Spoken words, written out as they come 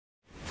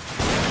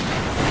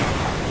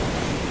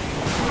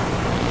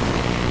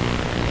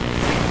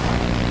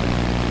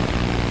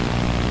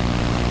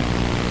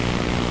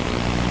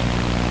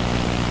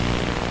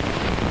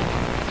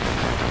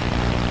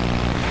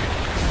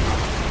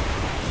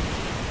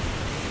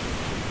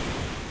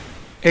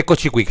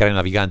Eccoci qui cari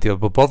naviganti per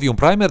proporvi un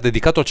primer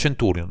dedicato al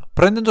Centurion,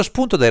 prendendo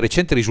spunto dai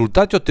recenti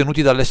risultati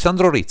ottenuti da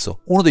Alessandro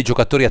Rizzo, uno dei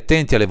giocatori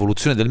attenti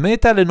all'evoluzione del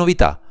meta e alle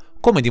novità,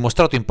 come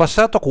dimostrato in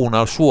passato con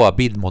una sua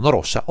build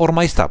monorossa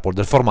ormai staple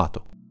del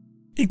formato.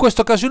 In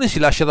questa occasione si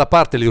lascia da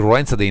parte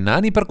l'irruenza dei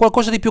nani per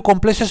qualcosa di più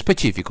complesso e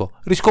specifico,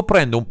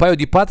 riscoprendo un paio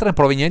di pattern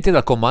provenienti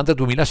dal Commander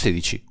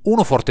 2016,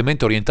 uno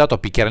fortemente orientato a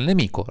picchiare il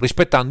nemico,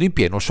 rispettando in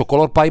pieno il suo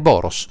color pie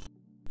Boros.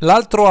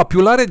 L'altro ha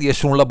più l'aria di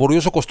essere un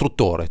laborioso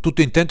costruttore,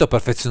 tutto intento a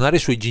perfezionare i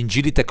suoi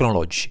gingilli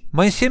tecnologici,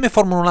 ma insieme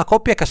formano una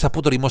coppia che ha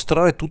saputo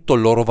dimostrare tutto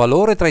il loro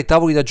valore tra i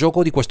tavoli da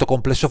gioco di questo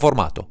complesso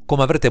formato,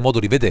 come avrete modo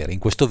di vedere in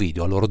questo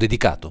video a loro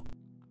dedicato.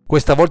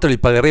 Questa volta li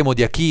parleremo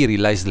di Akiri,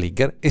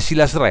 Line-Slinger e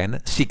Silas Renn,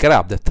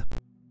 Adept.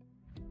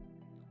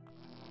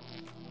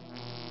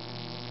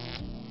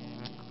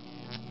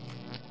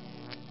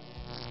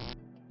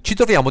 Ci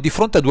troviamo di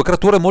fronte a due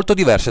creature molto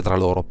diverse tra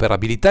loro, per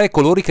abilità e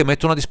colori che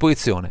mettono a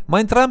disposizione, ma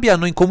entrambi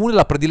hanno in comune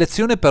la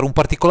predilezione per un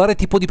particolare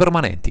tipo di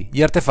permanenti,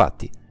 gli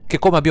artefatti, che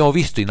come abbiamo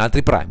visto in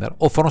altri primer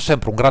offrono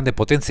sempre un grande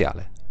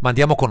potenziale. Ma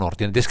andiamo con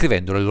ordine,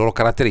 descrivendo le loro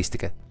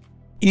caratteristiche.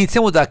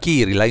 Iniziamo da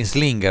Akiri,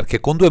 Line-Slinger,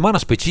 che con due mana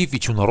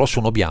specifici, uno rosso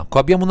e uno bianco,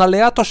 abbiamo un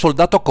alleato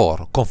soldato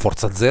core, con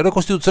forza 0 e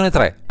costituzione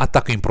 3,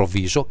 attacco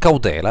improvviso,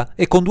 cautela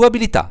e con due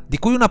abilità, di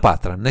cui una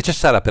pattern,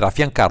 necessaria per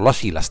affiancarlo a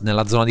Silas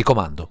nella zona di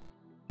comando.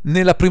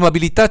 Nella prima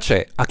abilità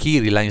c'è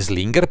Akiri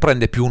Line-Slinger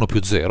prende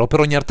 +1/+0 per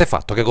ogni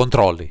artefatto che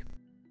controlli.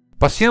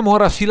 Passiamo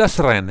ora a Silas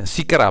Renn,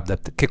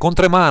 Adept, che con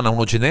 3 mana,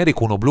 uno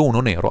generico, uno blu, uno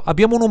nero,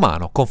 abbiamo un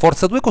umano con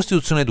forza 2 e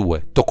costituzione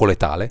 2, tocco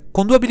letale,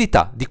 con due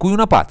abilità, di cui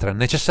una pattern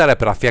necessaria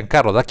per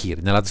affiancarlo ad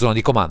Akiri nella zona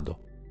di comando.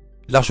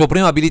 La sua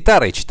prima abilità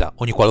recita: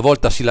 ogni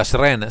qualvolta Silas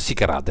Renn,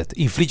 Adept,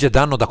 infligge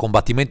danno da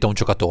combattimento a un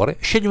giocatore,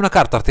 scegli una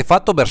carta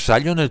artefatto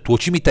bersaglio nel tuo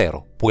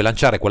cimitero, puoi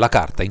lanciare quella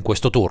carta in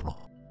questo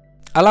turno.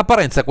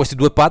 All'apparenza questi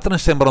due pattern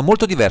sembrano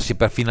molto diversi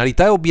per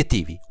finalità e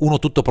obiettivi, uno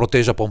tutto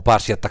proteso a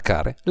pomparsi e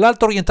attaccare,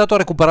 l'altro orientato a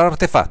recuperare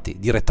artefatti,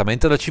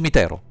 direttamente dal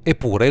cimitero,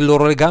 eppure il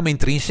loro legame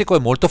intrinseco è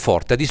molto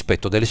forte a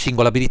dispetto delle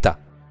singole abilità.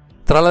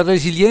 Tra la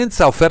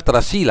resilienza offerta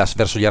da Silas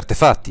verso gli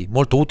artefatti,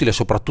 molto utile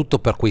soprattutto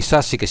per quei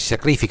sassi che si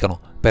sacrificano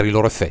per i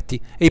loro effetti,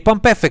 e i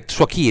pump effect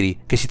su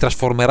Akiri, che si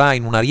trasformerà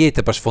in un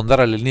ariete per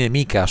sfondare le linee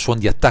nemiche a suon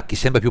di attacchi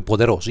sempre più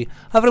poderosi,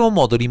 avremo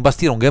modo di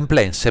imbastire un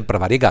gameplay sempre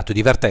variegato e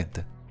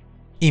divertente.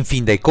 In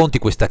fin dei conti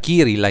questa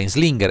Akiri,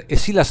 Line-Slinger e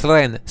Silas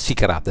Renn,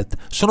 Adept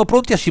sono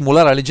pronti a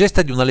simulare le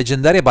gesta di una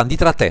leggendaria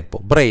bandita da tempo,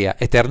 Brea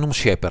Eternum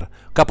Shaper,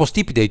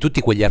 capostipite di tutti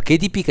quegli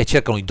archetipi che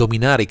cercano di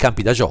dominare i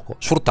campi da gioco,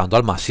 sfruttando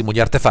al massimo gli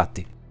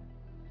artefatti.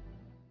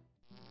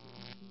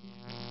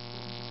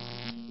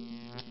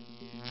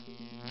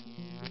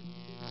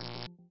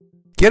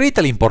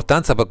 Chiarita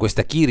l'importanza per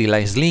questa Akiri,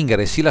 Line-Slinger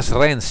e Silas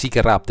Renn,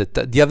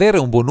 Adept di avere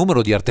un buon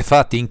numero di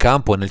artefatti in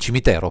campo e nel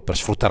cimitero per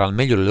sfruttare al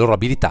meglio le loro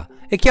abilità,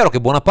 è chiaro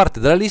che buona parte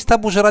della lista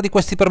abuserà di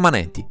questi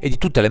permanenti e di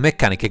tutte le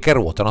meccaniche che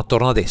ruotano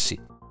attorno ad essi.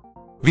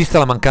 Vista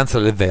la mancanza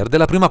del verde,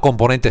 la prima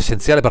componente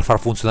essenziale per far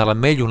funzionare al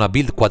meglio una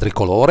build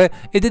quadricolore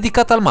è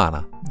dedicata al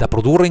mana, da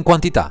produrre in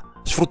quantità,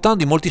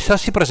 sfruttando i molti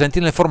sassi presenti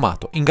nel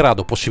formato, in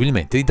grado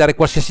possibilmente di dare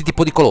qualsiasi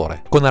tipo di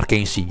colore, con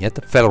Arcane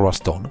Signet, Ferrous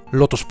Stone,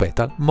 Lotus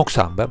Petal, Mox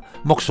Amber,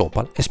 Mox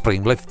Opal e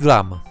Springleaf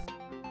Drum.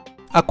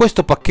 A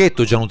questo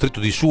pacchetto già nutrito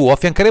di suo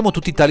affiancheremo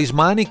tutti i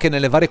talismani che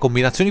nelle varie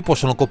combinazioni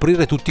possono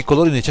coprire tutti i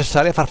colori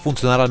necessari a far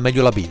funzionare al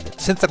meglio la build,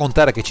 senza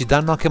contare che ci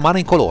danno anche mana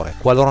in colore,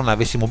 qualora ne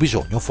avessimo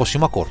bisogno o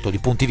fossimo a corto di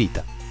punti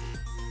vita.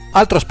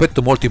 Altro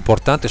aspetto molto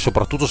importante,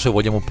 soprattutto se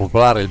vogliamo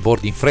popolare il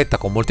board in fretta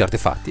con molti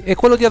artefatti, è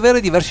quello di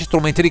avere diversi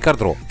strumenti di card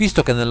draw,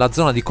 visto che nella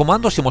zona di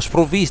comando siamo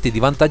sprovvisti di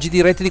vantaggi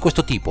diretti di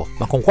questo tipo,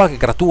 ma con qualche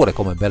creature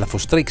come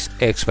Bellafus Strix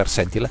e Expert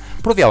Sentinel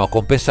proviamo a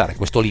compensare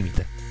questo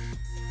limite.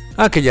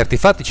 Anche gli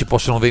artefatti ci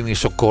possono venire in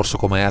soccorso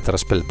come Aether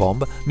Spell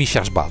Bomb,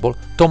 Mishra's Bubble,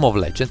 Tome of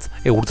Legends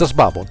e Urza's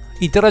Bubble,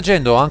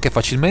 interagendo anche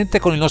facilmente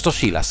con il nostro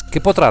Silas, che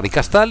potrà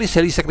ricastarli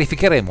se li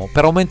sacrificheremo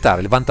per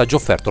aumentare il vantaggio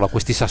offerto da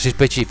questi sassi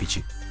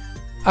specifici.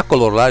 A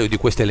corollario di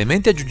questi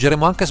elementi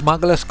aggiungeremo anche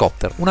Smuggler's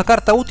Copter, una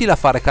carta utile a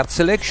fare card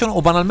selection o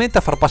banalmente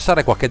a far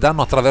passare qualche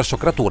danno attraverso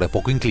creature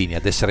poco inclini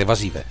ad essere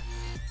evasive.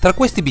 Tra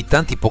questi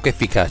bittanti poco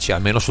efficaci,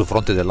 almeno sul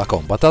fronte della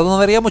combat,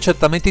 adoneriamo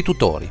certamente i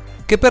tutori,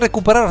 che per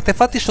recuperare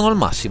artefatti sono al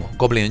massimo,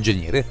 Goblin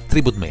Engineer,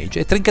 Tribute Mage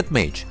e Trinket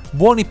Mage,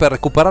 buoni per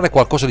recuperare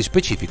qualcosa di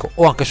specifico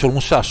o anche solo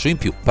un sasso in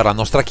più per la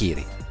nostra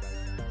Akiri.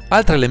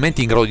 Altri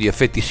elementi in grado di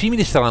effetti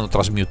simili saranno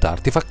Transmute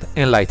Artifact,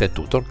 Enlightened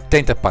Tutor,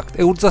 Tainted Pact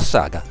e Urza's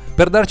Saga,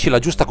 per darci la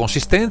giusta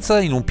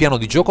consistenza in un piano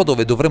di gioco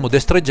dove dovremo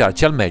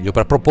destreggiarci al meglio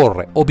per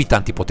proporre o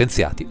bitanti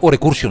potenziati o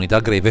recursioni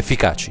dal grave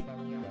efficaci.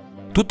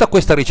 Tutta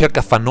questa ricerca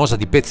affannosa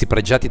di pezzi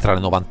pregiati tra le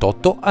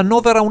 98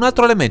 annovera un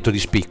altro elemento di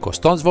spicco,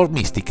 Stonesword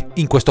Mystic,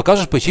 in questo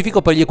caso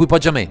specifico per gli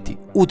equipaggiamenti,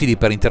 utili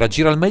per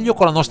interagire al meglio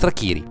con la nostra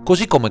Akiri,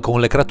 così come con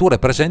le creature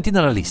presenti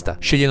nella lista,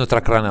 scegliendo tra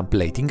Cranium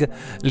Plating,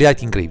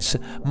 Lighting Greaves,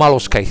 Malo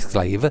Sky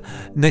Slave,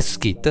 Nest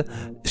Skit,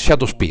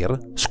 Shadow Spear,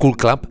 Skull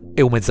Clamp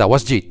e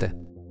Umezawa's Jitte.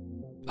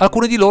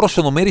 Alcuni di loro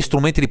sono meri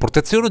strumenti di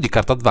protezione o di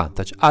card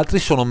advantage, altri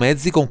sono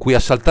mezzi con cui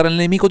assaltare il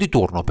nemico di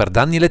turno per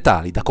danni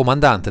letali, da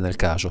comandante nel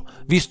caso,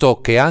 visto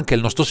che anche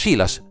il nostro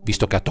Silas,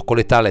 visto che ha tocco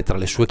letale tra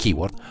le sue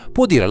keyword,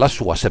 può dire la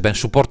sua se ben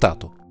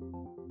supportato.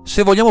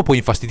 Se vogliamo poi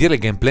infastidire il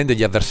gameplay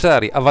degli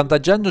avversari,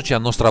 avvantaggiandoci a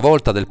nostra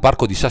volta del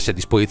parco di sassi a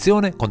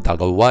disposizione, con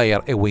Tangle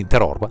Wire e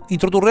Winter Orb,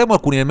 introdurremo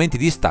alcuni elementi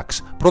di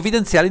stacks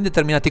provvidenziali in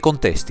determinati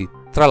contesti,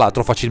 tra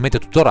l'altro facilmente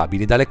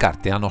tutorabili dalle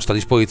carte a nostra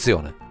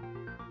disposizione.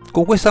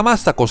 Con questa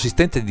massa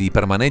consistente di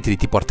permanenti di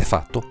tipo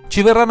artefatto,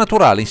 ci verrà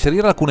naturale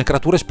inserire alcune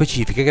creature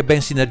specifiche che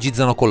ben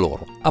sinergizzano con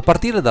loro, a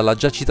partire dalla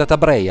già citata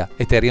Breya,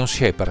 Ethereum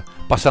Shaper,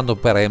 passando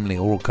per Emily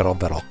Ulker of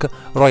the Rock,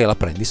 Royal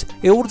Apprentice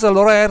e Urza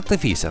Lore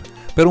Artificer,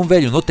 per un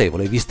value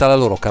notevole vista le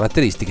loro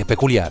caratteristiche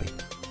peculiari.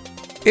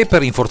 E per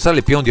rinforzare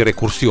il piano di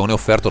recursione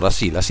offerto da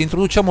Silas,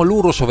 introduciamo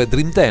l'Urus of a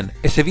Dream Den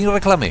e Severe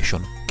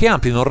Reclamation, che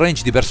ampliano il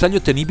range di bersagli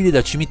ottenibili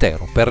dal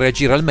cimitero per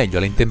reagire al meglio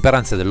alle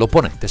intemperanze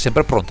dell'opponente,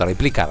 sempre pronto a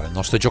replicare le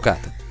nostre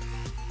giocate.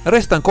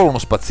 Resta ancora uno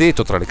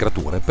spazietto tra le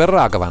creature per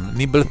Ragavan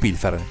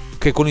Nibelpilferen,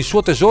 che con il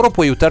suo tesoro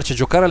può aiutarci a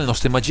giocare le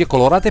nostre magie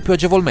colorate più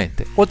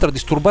agevolmente, oltre a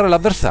disturbare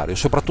l'avversario,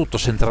 soprattutto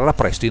se entrerà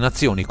presto in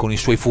azioni con i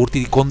suoi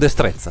furti con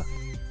destrezza.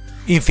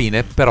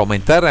 Infine, per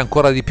aumentare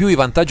ancora di più i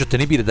vantaggi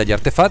ottenibili dagli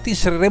artefatti,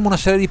 inseriremo una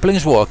serie di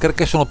Planeswalker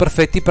che sono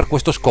perfetti per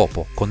questo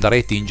scopo, con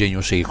Dareti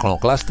Ingenious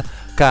Iconoclast,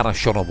 Karan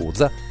Shorn of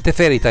Uzza,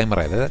 Teferi Time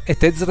Raveler e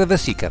Tezzer the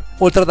Seeker,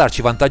 oltre a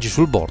darci vantaggi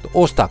sul board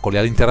o ostacoli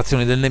alle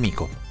interazioni del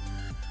nemico.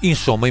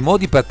 Insomma, i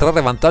modi per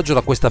trarre vantaggio da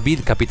questa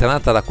build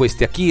capitanata da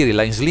questi Akiri,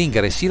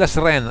 Line-Slinger e Silas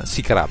Renn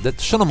Seeker Adept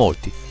sono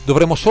molti.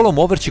 Dovremo solo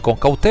muoverci con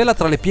cautela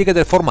tra le pieghe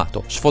del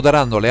formato,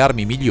 sfoderando le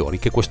armi migliori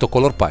che questo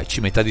color pie ci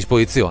mette a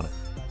disposizione.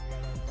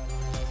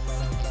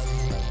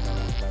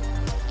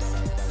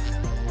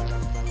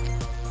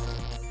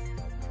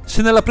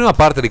 Se nella prima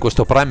parte di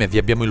questo primer vi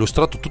abbiamo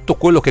illustrato tutto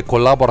quello che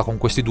collabora con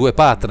questi due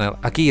partner,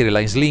 Akiri,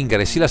 Line-Slinger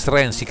e Silas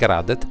Renn Seeker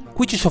Adept,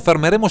 qui ci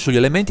soffermeremo sugli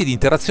elementi di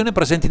interazione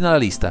presenti nella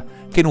lista,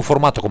 che in un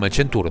formato come il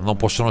Centurion non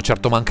possono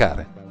certo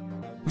mancare.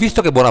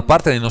 Visto che buona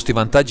parte dei nostri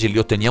vantaggi li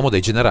otteniamo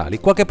dai generali,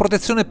 qualche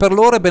protezione per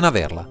loro è ben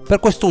averla. Per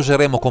questo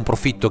useremo con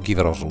profitto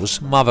Giver of Ruse,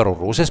 Mother of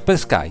Ruse e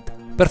Spellskite,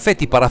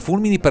 perfetti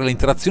parafulmini per le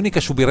interazioni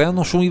che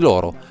subiranno su di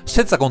loro,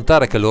 senza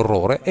contare che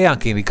l'orrore è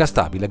anche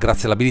inricastabile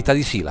grazie all'abilità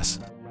di Silas.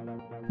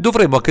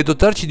 Dovremmo anche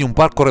dotarci di un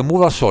parco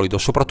removal solido,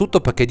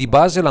 soprattutto perché di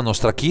base la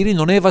nostra Akiri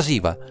non è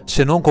evasiva,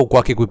 se non con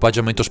qualche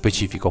equipaggiamento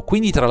specifico,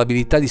 quindi tra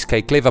l'abilità di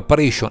Skyclave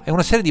Apparition e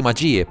una serie di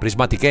magie,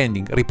 Prismatic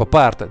Ending, Rip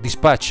Apart,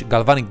 Dispatch,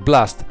 Galvanic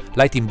Blast,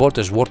 Lightning Bolt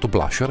e Sword to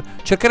Blusher,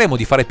 cercheremo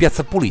di fare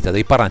piazza pulita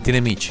dei paranti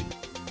nemici.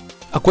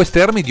 A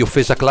queste armi di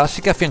offesa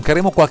classica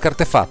affiancheremo qualche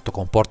artefatto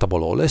con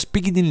Portable Hole e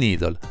Speaking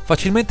Needle,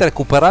 facilmente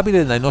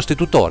recuperabile dai nostri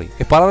tutori,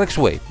 e Parallax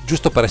Wave,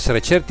 giusto per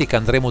essere certi che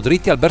andremo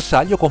dritti al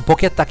bersaglio con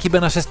pochi attacchi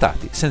ben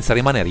assestati, senza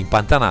rimanere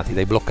impantanati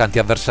dai bloccanti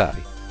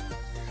avversari.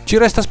 Ci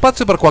resta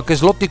spazio per qualche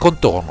slot di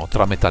contorno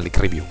tra Metallic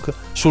Rebuke,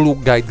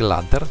 Sulu Guide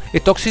Lantern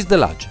e Toxic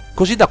Delage,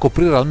 così da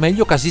coprire al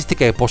meglio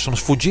casistiche che possono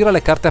sfuggire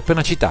alle carte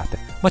appena citate,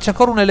 ma c'è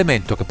ancora un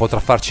elemento che potrà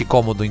farci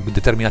comodo in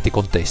determinati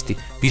contesti,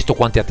 visto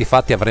quanti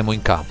artefatti avremo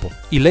in campo,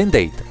 il Land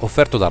Aid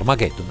offerto da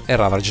Armageddon e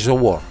Ravages of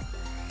War.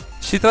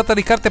 Si tratta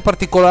di carte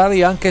particolari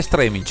e anche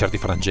estremi in certi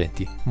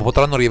frangenti, ma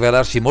potranno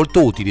rivelarsi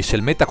molto utili se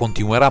il meta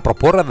continuerà a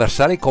proporre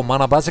avversari con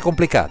mana base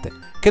complicate,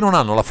 che non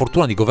hanno la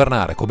fortuna di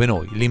governare, come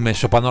noi,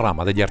 l'immenso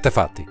panorama degli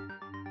artefatti.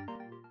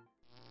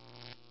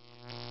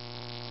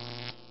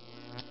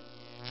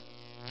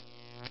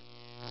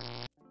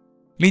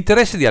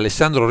 L'interesse di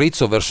Alessandro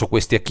Rizzo verso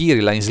questi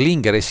Akiri,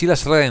 Line-Slinger e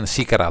Silas Renn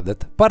Seeker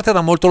Adept parte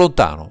da molto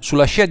lontano,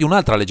 sulla scia di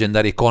un'altra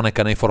leggendaria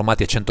iconica nei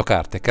formati a 100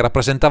 carte che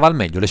rappresentava al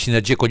meglio le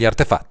sinergie con gli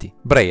artefatti,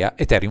 Breya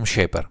Ethereum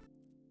Shaper.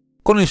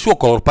 Con il suo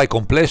color pie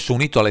complesso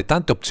unito alle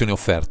tante opzioni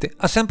offerte,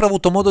 ha sempre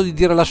avuto modo di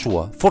dire la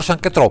sua, forse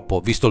anche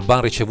troppo, visto il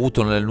ban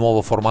ricevuto nel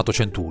nuovo formato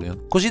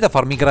Centurion, così da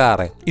far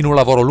migrare, in un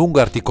lavoro lungo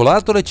e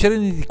articolato, le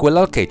cernie di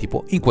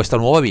quell'archetipo in questa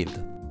nuova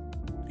build.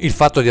 Il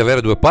fatto di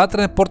avere due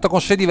partner porta con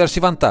sé diversi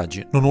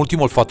vantaggi, non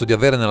ultimo il fatto di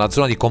avere nella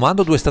zona di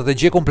comando due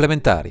strategie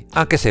complementari,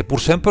 anche se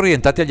pur sempre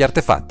orientati agli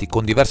artefatti,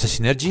 con diverse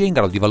sinergie in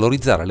grado di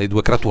valorizzare le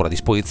due creature a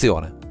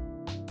disposizione.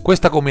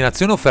 Questa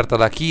combinazione offerta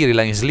da Akiri,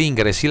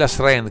 Line-Slinger e Silas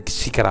Renn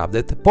Seeker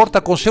Adept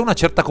porta con sé una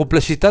certa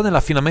complessità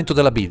nell'affinamento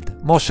della build,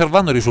 ma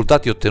osservando i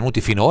risultati ottenuti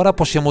finora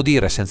possiamo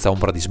dire, senza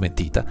ombra di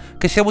smentita,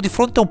 che siamo di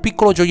fronte a un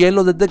piccolo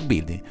gioiello del deck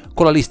building,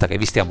 con la lista che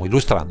vi stiamo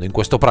illustrando in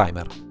questo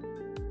primer.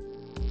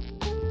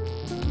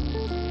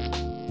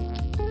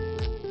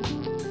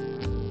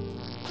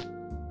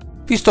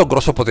 Visto il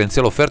grosso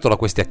potenziale offerto da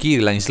questi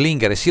Akiri,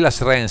 Line-Slinger e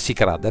Silas Renn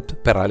Seeker Adept,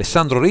 per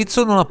Alessandro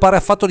Rizzo non appare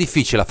affatto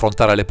difficile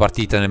affrontare le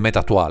partite nel meta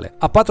attuale,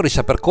 a patto di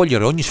saper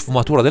cogliere ogni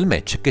sfumatura del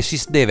match che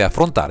si deve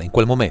affrontare in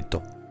quel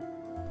momento.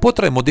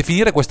 Potremmo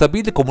definire questa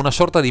build come una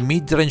sorta di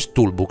mid-range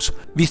toolbox,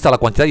 vista la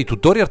quantità di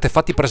tutori e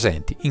artefatti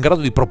presenti, in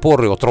grado di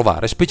proporre o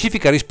trovare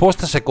specifiche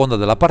risposte a seconda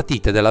della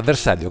partita e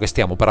dell'avversario che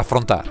stiamo per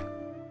affrontare.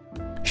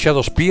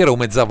 Shadow Spear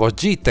umezzavo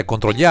Agite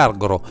contro gli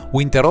Argoro,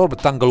 Winter Orb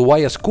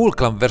Tanglewire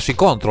Skullclan verso i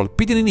Control,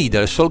 Pidgin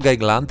Needle e Soul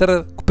Guide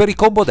Lantern per i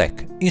combo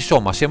deck.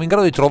 Insomma, siamo in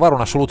grado di trovare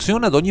una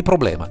soluzione ad ogni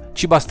problema,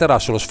 ci basterà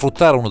solo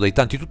sfruttare uno dei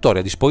tanti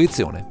tutorial a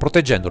disposizione,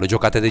 proteggendo le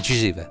giocate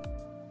decisive.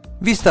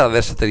 Vista la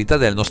versatilità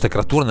delle nostre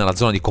creature nella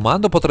zona di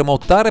comando, potremo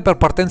optare per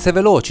partenze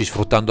veloci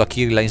sfruttando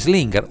Akiri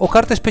Line-Slinger o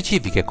carte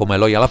specifiche come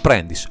Loyal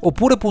Apprentice,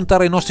 oppure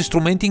puntare ai nostri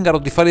strumenti in grado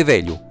di fare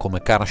value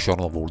come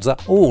Shorn of Urza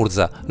o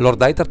Urza, Lord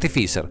Light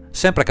Artificer,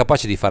 sempre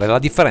capaci di fare la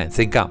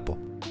differenza in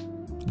campo.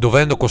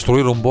 Dovendo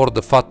costruire un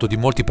board fatto di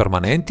molti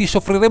permanenti,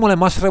 soffriremo le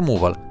mass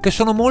removal, che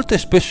sono molte e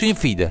spesso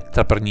infide,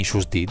 tra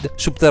Pernicious Deed,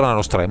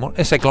 Subterraneous Tremor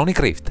e Cyclonic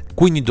Rift,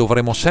 quindi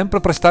dovremo sempre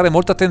prestare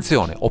molta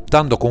attenzione,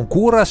 optando con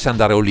cura se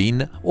andare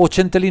all-in o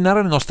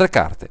centellinare le nostre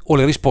carte, o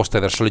le risposte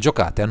verso le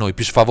giocate a noi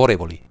più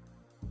sfavorevoli.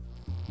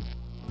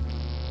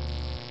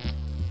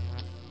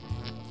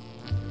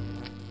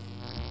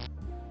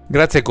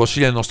 Grazie ai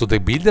consigli del nostro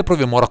deck builder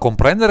proviamo ora a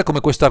comprendere come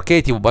questo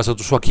archetipo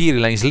basato su Akiri,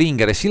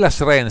 Line-Slinger e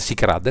Silas Renn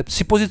Adept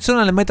si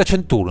posiziona nel meta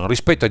Centurion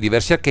rispetto ai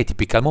diversi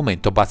archetipi che al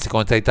momento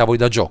bazzicano tra i tavoli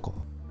da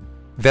gioco.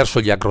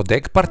 Verso gli aggro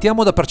deck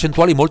partiamo da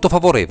percentuali molto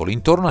favorevoli,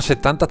 intorno a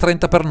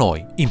 70-30 per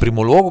noi, in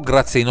primo luogo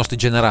grazie ai nostri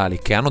generali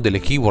che hanno delle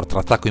keyword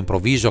tra attacco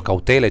improvviso,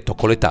 cautela e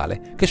tocco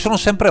letale, che sono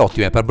sempre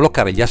ottime per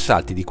bloccare gli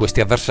assalti di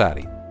questi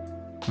avversari.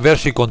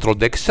 Verso i control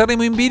deck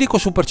saremo in bilico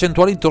su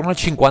percentuali intorno al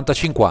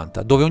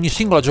 50-50, dove ogni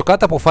singola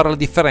giocata può fare la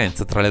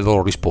differenza tra le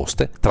loro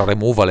risposte, tra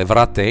removal, le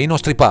vratte e i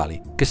nostri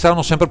pali, che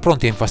saranno sempre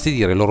pronti a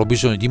infastidire i loro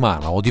bisogni di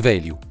mana o di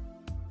value.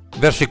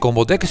 Verso i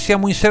combo deck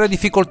siamo in seria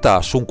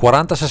difficoltà su un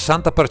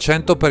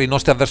 40-60% per i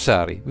nostri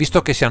avversari,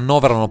 visto che si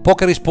annoverano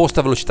poche risposte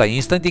a velocità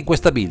instant in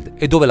questa build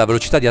e dove la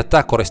velocità di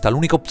attacco resta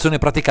l'unica opzione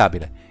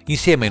praticabile,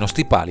 insieme ai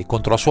nostri pali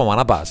contro la sua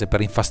mana base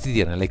per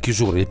infastidire nelle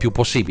chiusure il più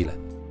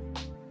possibile.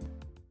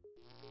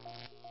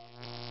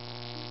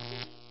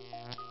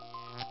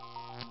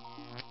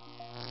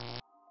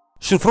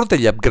 Sul fronte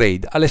degli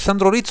upgrade,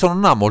 Alessandro Rizzo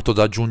non ha molto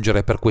da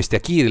aggiungere per questi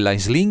Akiri,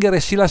 Line-Slinger e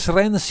Silas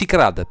Renn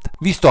Adept,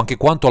 visto anche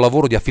quanto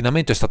lavoro di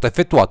affinamento è stato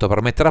effettuato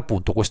per mettere a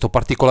punto questo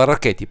particolare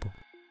archetipo.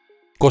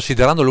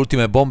 Considerando le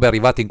ultime bombe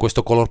arrivate in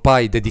questo color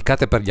pie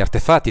dedicate per gli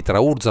artefatti tra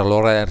Urza,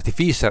 Lord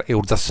Artificer e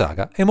Urza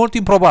Saga, è molto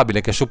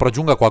improbabile che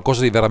sopraggiunga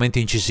qualcosa di veramente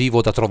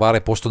incisivo da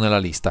trovare posto nella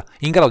lista,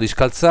 in grado di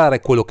scalzare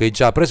quello che è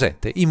già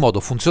presente in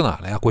modo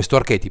funzionale a questo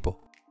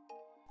archetipo.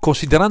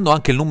 Considerando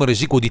anche il numero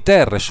esiguo di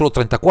terre, solo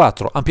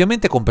 34,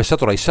 ampiamente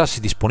compensato dai sassi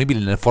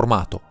disponibili nel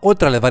formato,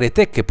 oltre alle varie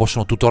tech che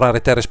possono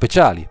tutorare terre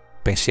speciali.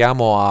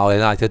 Pensiamo a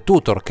United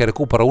Tutor che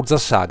recupera Urza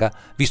Saga,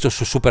 visto il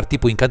suo super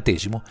tipo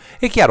incantesimo,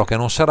 è chiaro che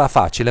non sarà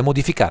facile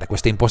modificare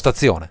questa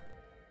impostazione.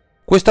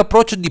 Questo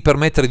approccio di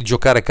permettere di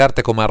giocare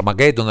carte come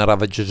Armageddon e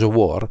Ravages of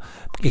War,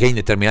 che in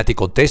determinati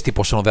contesti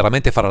possono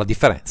veramente fare la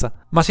differenza,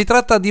 ma si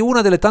tratta di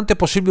una delle tante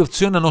possibili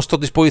opzioni a nostra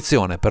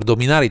disposizione per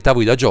dominare i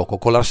tavoli da gioco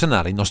con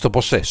l'arsenale in nostro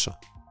possesso.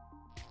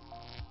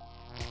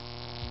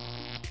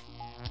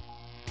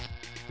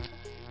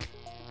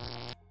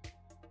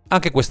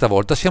 Anche questa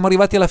volta siamo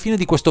arrivati alla fine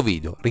di questo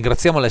video.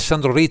 Ringraziamo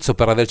Alessandro Rizzo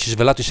per averci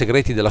svelato i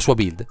segreti della sua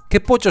build,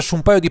 che poggia su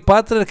un paio di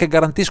partner che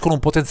garantiscono un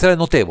potenziale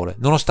notevole,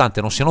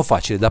 nonostante non siano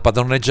facili da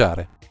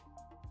padroneggiare.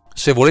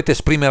 Se volete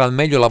esprimere al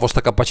meglio la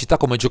vostra capacità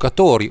come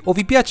giocatori o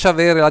vi piace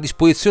avere a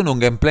disposizione un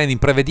gameplay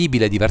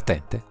imprevedibile e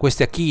divertente,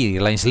 questi Akiri,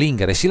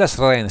 Line-Slinger e Silas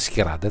Renn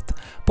Adept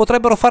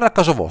potrebbero fare a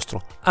caso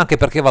vostro, anche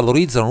perché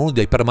valorizzano uno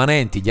dei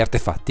permanenti, gli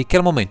artefatti, che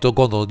al momento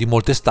godono di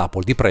molte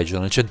staple di pregio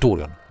nel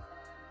Centurion.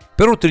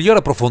 Per ulteriori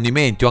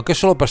approfondimenti o anche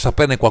solo per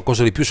saperne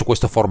qualcosa di più su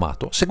questo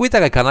formato, seguite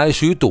il canale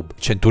su YouTube,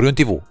 Centurion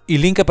TV. Il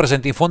link è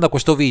presente in fondo a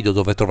questo video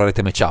dove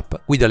troverete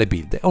matchup, guide alle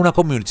build e una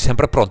community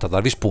sempre pronta a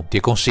darvi spunti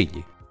e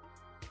consigli.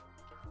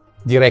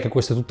 Direi che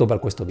questo è tutto per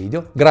questo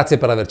video, grazie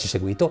per averci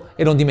seguito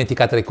e non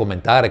dimenticate di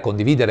commentare,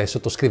 condividere e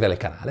sottoscrivere il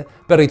canale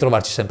per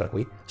ritrovarci sempre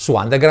qui su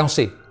Underground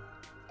Sea.